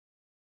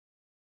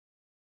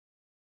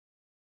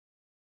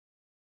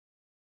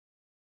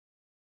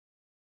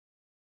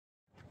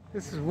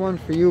This is one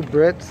for you,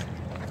 Brits,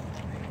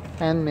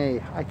 and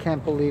me. I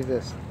can't believe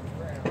this.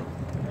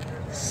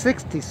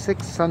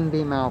 66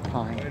 Sunbeam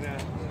Alpine.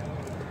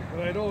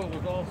 But I know it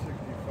was all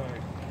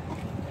 65.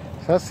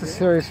 So that's the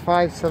Series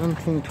 5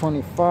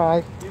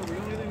 1725.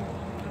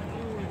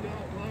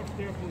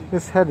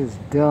 This head is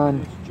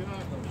done.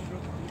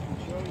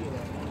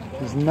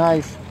 It's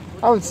nice.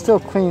 I would still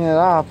clean it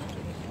up.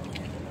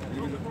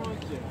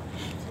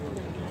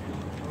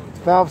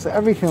 Valves,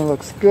 everything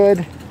looks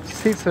good.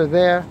 Seats are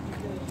there.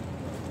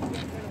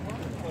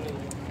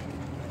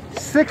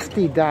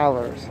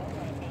 $60.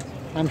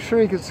 I'm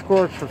sure you could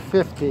score it for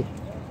 $50.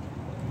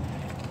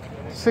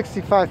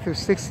 65 through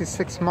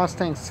 66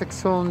 Mustang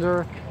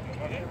 6-cylinder.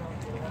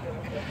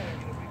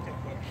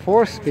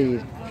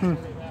 4-speed.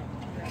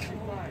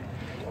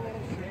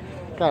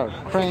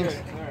 Got cranks.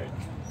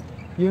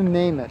 You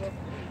name it.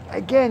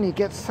 Again, you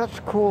get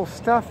such cool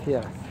stuff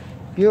here.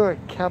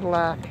 Buick,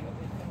 Cadillac,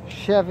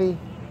 Chevy.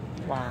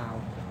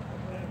 Wow.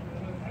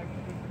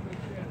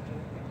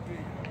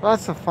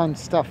 Lots of fun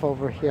stuff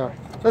over here.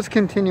 Let's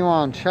continue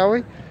on, shall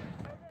we?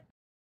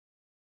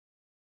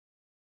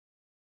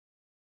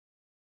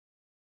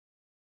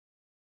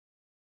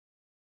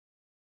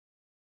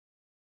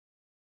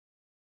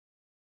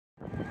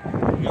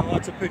 You got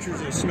lots of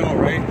pictures of snow,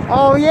 right?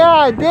 Oh yeah,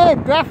 I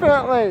did,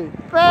 definitely.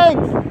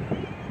 Thanks.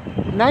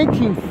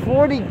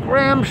 1940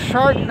 Graham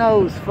shark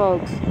nose,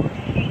 folks.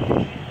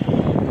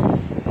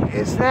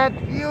 Is that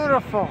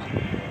beautiful?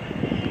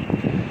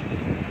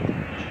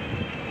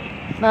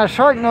 Now,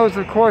 shark nose,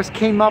 of course,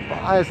 came up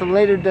as a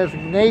later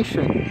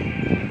designation.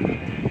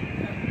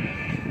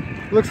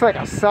 Looks like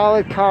a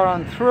solid car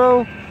on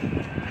through.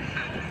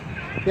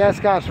 Yeah, it's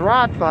got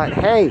rot, but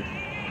hey,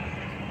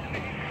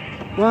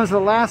 when was the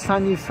last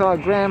time you saw a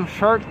Graham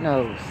shark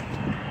nose?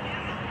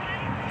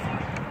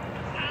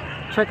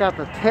 Check out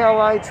the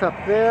taillights up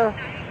there.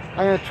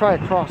 I'm going to try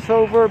to cross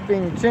over,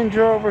 being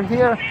ginger over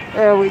here.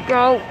 There we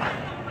go.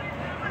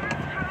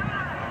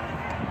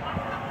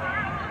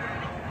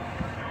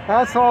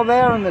 That's all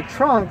there in the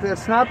trunk.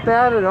 It's not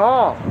bad at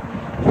all.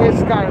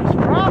 It's got its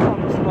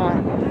problems,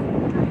 but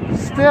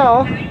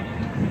still.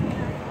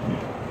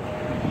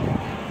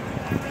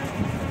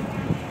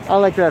 I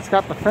like that. It's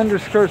got the fender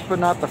skirts, but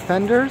not the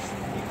fenders.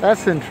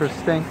 That's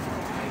interesting.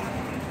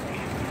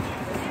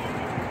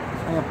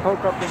 I'm going to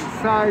poke up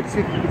inside, see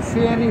if you can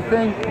see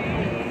anything.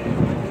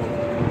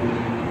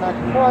 Not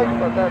quite,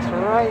 but that's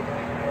all right.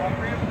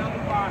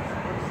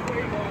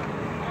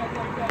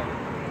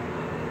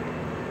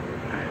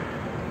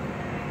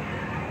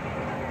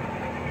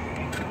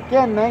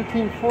 Again,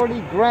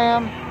 1940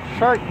 Graham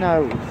shark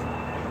nose.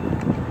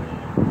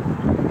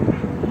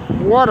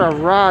 What a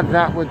rod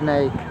that would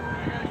make.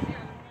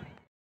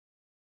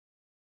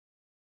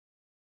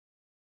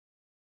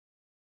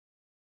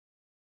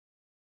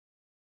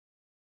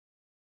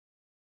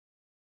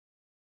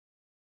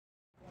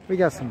 We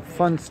got some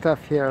fun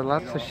stuff here.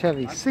 Lots of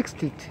Chevy.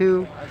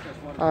 62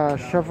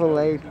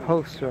 Chevrolet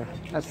poster.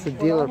 That's the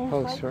dealer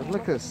poster.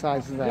 Look at the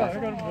size of that.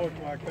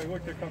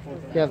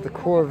 You have the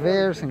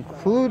Corvairs,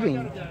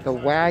 including the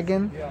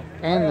wagon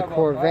and the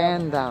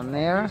Corvan down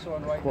there.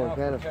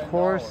 Corvette, of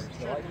course.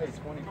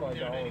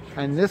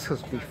 And this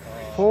was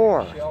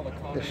before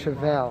the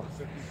Chevelle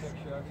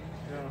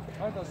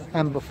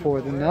and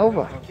before the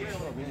Nova.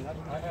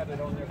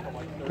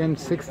 Again,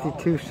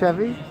 62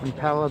 Chevy,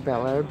 Impala,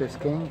 Bel Air,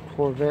 Biscayne,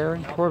 Corvair,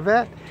 and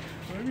Corvette.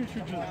 Maybe you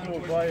should just go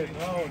buy it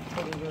now and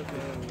put it at the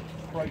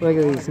price. Look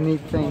at these neat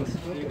things.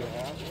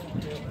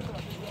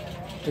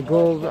 The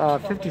gold,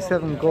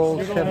 57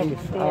 gold Chevy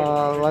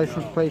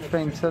license plate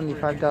frame,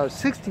 $75.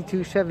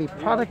 62 Chevy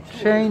product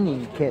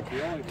training kit,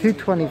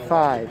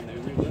 $225.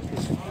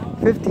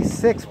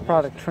 56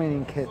 product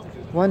training kit,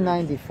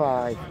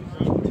 $195.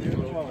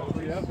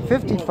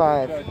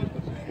 55,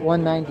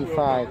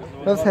 $195.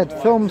 Those had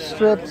film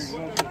strips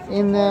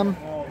in them,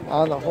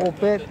 the whole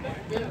bit.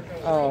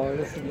 Oh,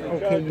 this is an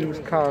okay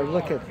used car.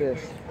 Look at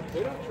this.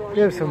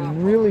 There's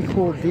some really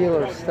cool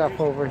dealer stuff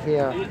over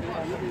here.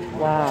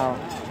 Wow.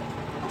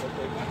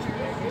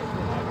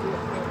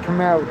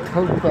 Camaro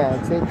tote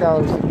bags,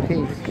 $8 a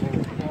piece.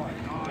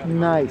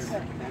 Nice.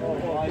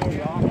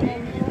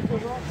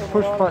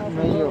 Push button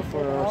radio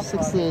for a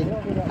 68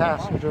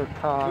 passenger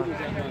car.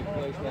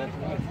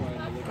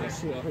 Let's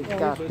see if we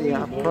got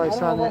the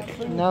price on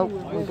it. Nope,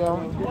 we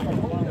don't.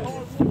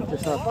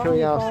 Just out of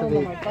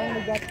curiosity.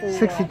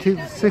 62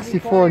 to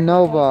 64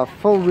 Nova,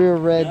 full rear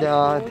red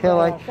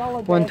taillight,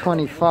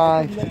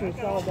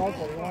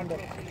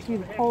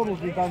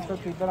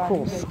 $125.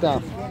 Cool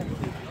stuff.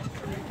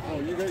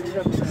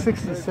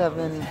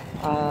 67 vehicle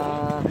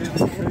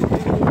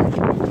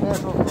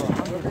for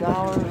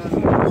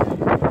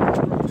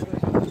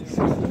 $100.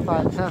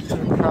 65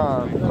 passenger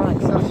car, fun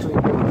accessory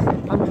booth,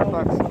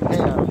 $100 a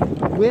pair,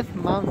 with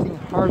mounting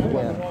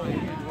hardware.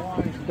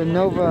 The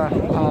Nova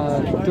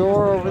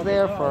door over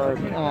there for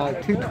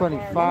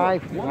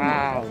 $225.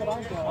 Wow.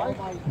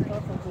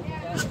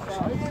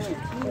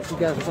 You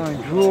guys are going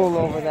to drool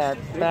over that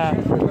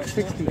back for the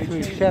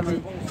 63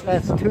 Chevy.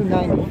 That's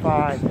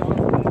 $295.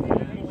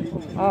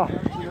 Oh,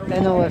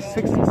 NOS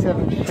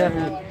 67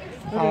 Chevy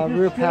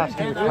rear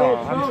passenger car.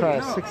 I'm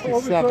sorry,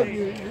 67.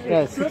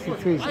 Yeah,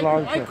 63 is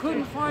larger.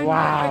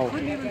 Wow. I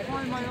couldn't even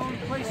find my own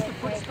place to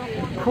put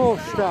stuff on. Cool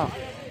stuff.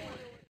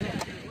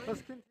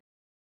 Let's